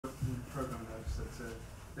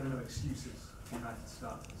there were no excuses for United to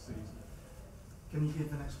start the season. Can you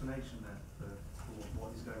give an explanation there for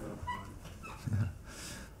what is going on?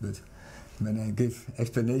 But when I give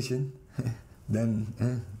explanation, then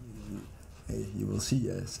you will see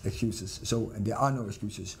excuses. So there are no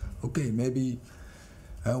excuses. Okay, maybe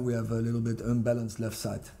we have a little bit unbalanced left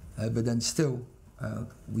side, but then still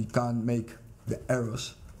we can't make the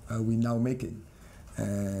errors we now making,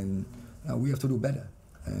 and we have to do better.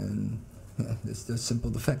 And that's simple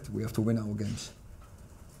the fact. We have to win our games.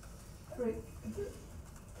 Erik,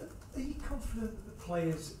 are you confident that the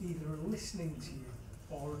players either are listening to you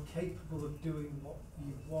or are capable of doing what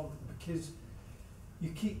you want? Because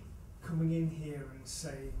you keep coming in here and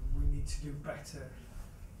saying we need to do better,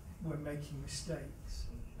 we're making mistakes,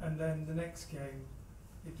 and then the next game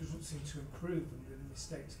it doesn't seem to improve and the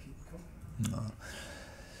mistakes keep coming. No.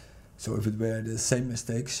 So if it were the same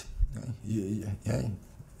mistakes,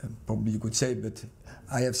 probably you could say, but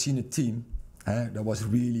I have seen a team that was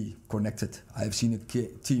really connected. I have seen a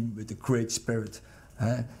team with a great spirit,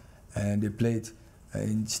 and they played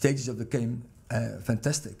in stages of the game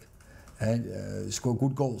fantastic, and score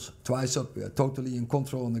good goals. Twice up, we are totally in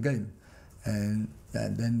control on the game, and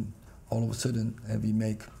then all of a sudden we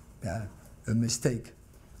make a mistake,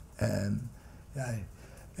 an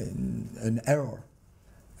error,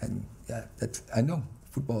 and that I know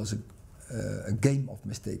football is a game of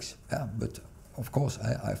mistakes. But of course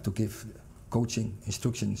I have to give coaching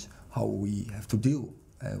instructions how we have to deal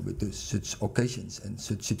with such occasions and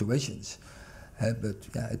such situations. But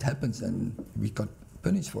it happens, and we got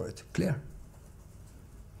punished for it. Clear.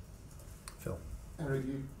 Phil. Erik,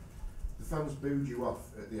 the fans booed you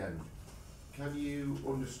off at the end. Can you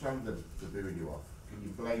understand them for booing you off? Can you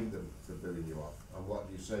blame them for booing you off? And what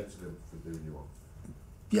do you say to them for booing you off?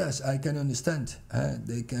 Yes, I can understand.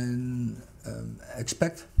 They can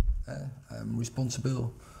expect I'm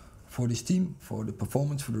responsible for this team, for the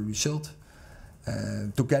performance, for the result,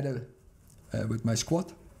 together with my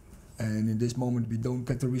squad. And in this moment we don't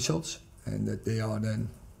get the results, and that they are then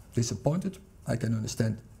disappointed. I can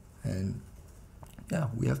understand, and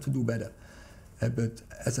we have to do better. But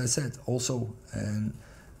as I said, also,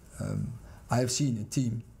 I have seen a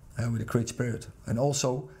team with a great spirit, and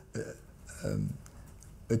also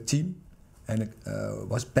a team, and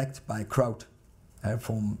was backed by a crowd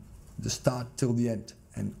from the start till the end.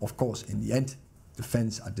 And of course, in the end, the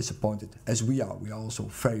fans are disappointed, as we are. We are also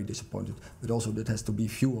very disappointed, but also that has to be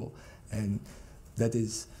fuel, and that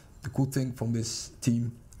is the good thing from this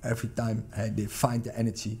team. Every time they find the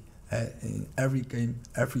energy in every game,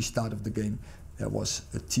 every start of the game, there was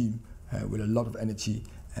a team with a lot of energy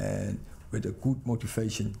and with a good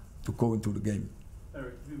motivation to go into the game.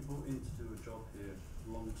 Erik, you've been brought in to do a job here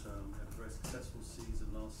long term, had a very successful season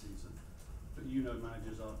last season, but you know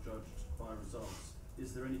managers are judged by results.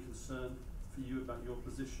 Is there any concern for you about your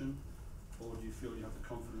position, or do you feel you have the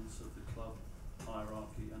confidence of the club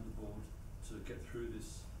hierarchy and the board to get through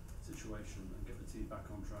this situation and get the team back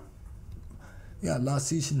on track? Yeah, last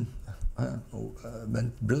season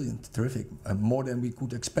went brilliant, terrific, more than we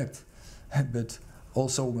could expect. But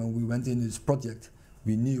also when we went in this project,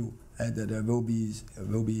 we knew that there will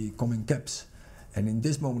be coming gaps, and in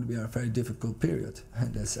this moment we are a very difficult period,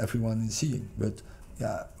 and that's everyone is seeing. But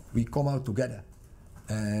we come out together,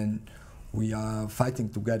 and we are fighting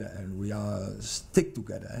together, and we are stick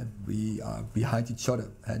together, and we are behind each other.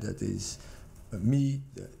 And that is me,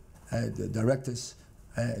 the directors,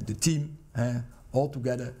 the team, all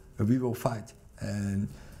together. We will fight, and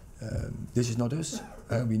this is not us.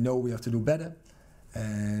 We know we have to do better,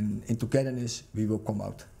 and in togetherness we will come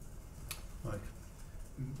out. Mike.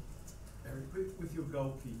 Erik, with your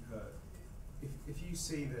goalkeeper, if you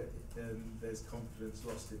see that there's confidence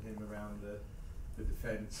lost in him around the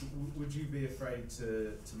defence, would you be afraid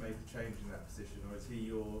to make a change in that position, or is he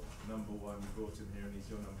your number one, you brought him here and he's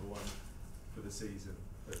your number one for the season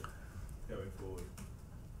going forward?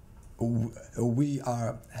 We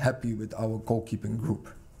are happy with our goalkeeping group.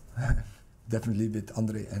 Definitely with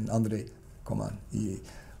Andre. And Andre, come on, he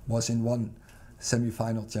was in one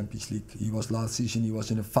semi-final Champions League. He was last season, he was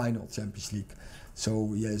in a final Champions League.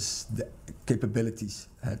 So he has the capabilities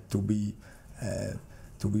to be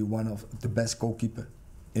one of the best goalkeeper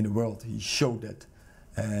in the world. He showed that,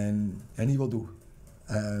 and he will do.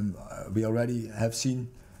 We already have seen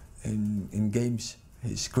in games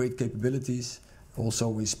his great capabilities,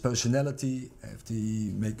 also his personality. If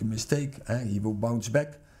he make a mistake, he will bounce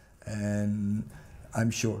back, and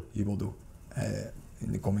I'm sure he will do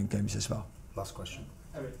in the coming games as well. Last question.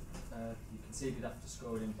 Erik, you conceded after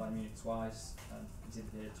scoring in Bayern Munich twice, and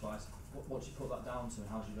conceded here twice. What do you put that down to, and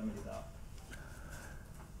how do you remedy that?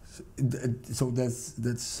 So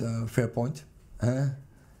that's a fair point.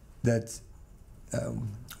 That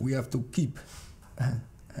we have to keep,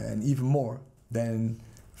 and even more than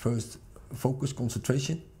first focus,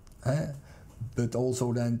 concentration, but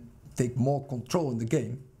also then take more control in the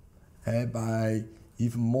game by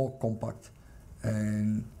even more compact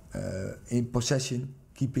and in possession,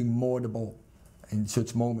 keeping more the ball in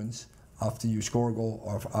such moments after you score a goal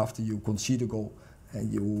or after you concede a goal,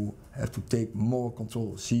 and you have to take more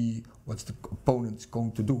control, see what's the opponent's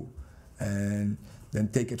going to do, and then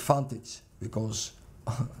take advantage, because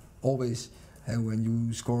always when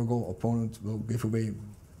you score a goal, opponent will give away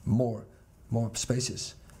more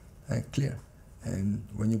spaces, clear. And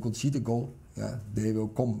when you concede a goal, they will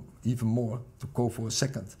come even more to go for a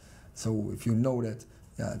second. So if you know that,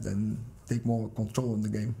 then take more control in the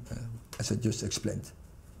game, as I just explained.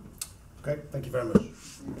 Okay, thank you very much.